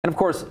And of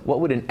course,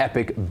 what would an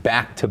epic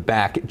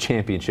back-to-back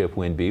championship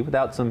win be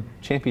without some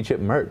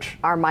championship merch?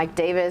 Our Mike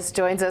Davis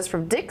joins us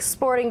from Dick's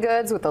Sporting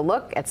Goods with a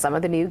look at some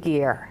of the new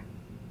gear.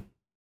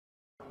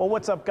 Well,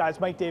 what's up,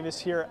 guys? Mike Davis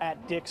here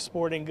at Dick's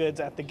Sporting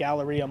Goods at the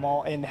Galleria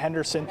Mall in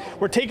Henderson.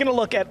 We're taking a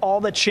look at all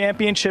the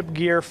championship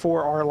gear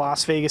for our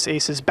Las Vegas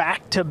Aces,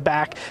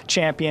 back-to-back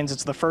champions.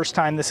 It's the first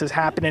time this has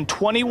happened in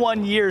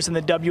 21 years in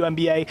the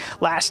WNBA.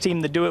 Last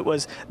team to do it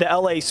was the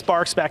LA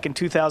Sparks back in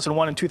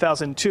 2001 and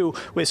 2002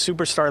 with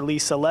superstar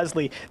Lisa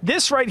Leslie.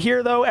 This right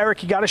here, though,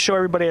 Eric, you got to show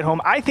everybody at home.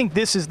 I think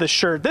this is the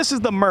shirt. This is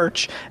the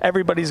merch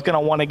everybody's going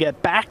to want to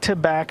get.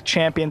 Back-to-back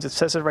champions. It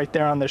says it right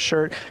there on the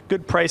shirt.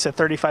 Good price at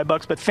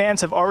 $35, but fans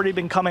have already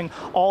been coming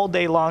all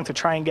day long to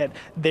try and get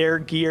their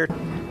gear.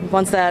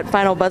 Once that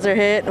final buzzer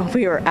hit,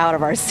 we were out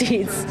of our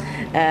seats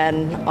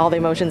and all the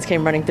emotions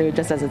came running through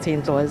just as the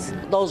team was.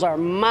 Those are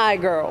my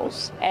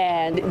girls,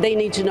 and they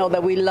need to know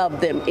that we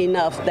love them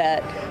enough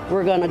that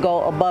we're going to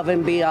go above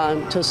and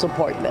beyond to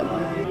support them.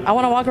 I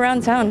want to walk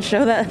around town and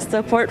show that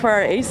support for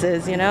our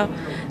Aces, you know?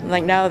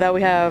 Like now that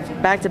we have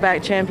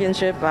back-to-back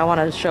championship, I want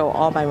to show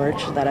all my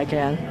merch that I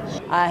can.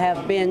 I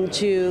have been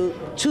to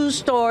 2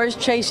 stores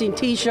chasing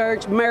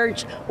t-shirts,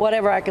 merch,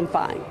 whatever I can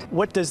find.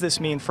 What does this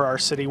mean for our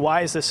city?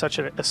 Why is this such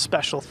a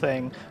special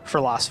thing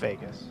for Las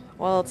Vegas?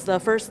 Well, it's the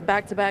first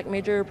back-to-back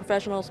major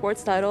professional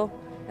sports title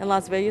in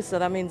Las Vegas, so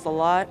that means a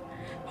lot.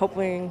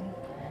 Hoping,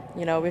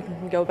 you know, we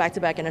can go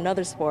back-to-back in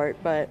another sport,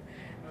 but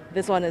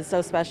this one is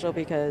so special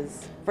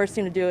because first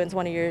team to do it in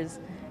 20 years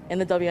in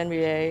the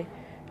WNBA,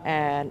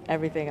 and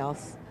everything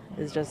else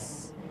is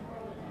just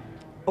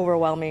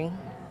overwhelming,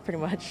 pretty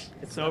much.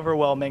 It's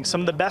overwhelming.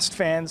 Some of the best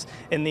fans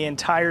in the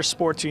entire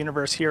sports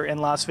universe here in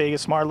Las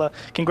Vegas. Marla,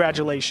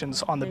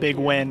 congratulations on the big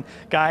win.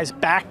 Guys,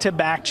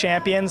 back-to-back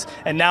champions,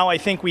 and now I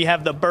think we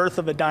have the birth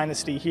of a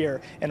dynasty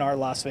here in our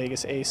Las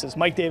Vegas Aces.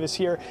 Mike Davis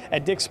here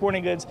at Dick's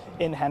Sporting Goods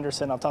in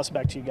Henderson. I'll toss it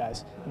back to you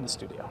guys in the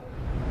studio.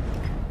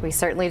 We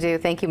certainly do.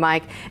 Thank you,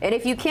 Mike. And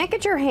if you can't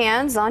get your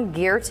hands on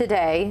gear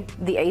today,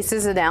 the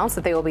Aces announced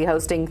that they will be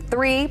hosting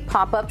 3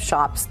 pop-up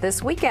shops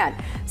this weekend.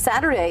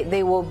 Saturday,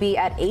 they will be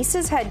at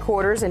Aces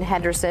headquarters in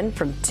Henderson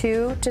from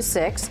 2 to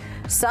 6.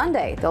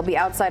 Sunday, they'll be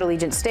outside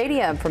Allegiant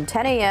Stadium from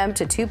 10 a.m.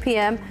 to 2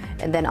 p.m.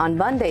 And then on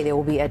Monday, they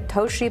will be at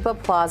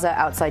Toshiba Plaza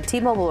outside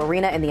T-Mobile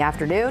Arena in the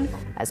afternoon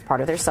as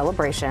part of their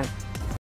celebration.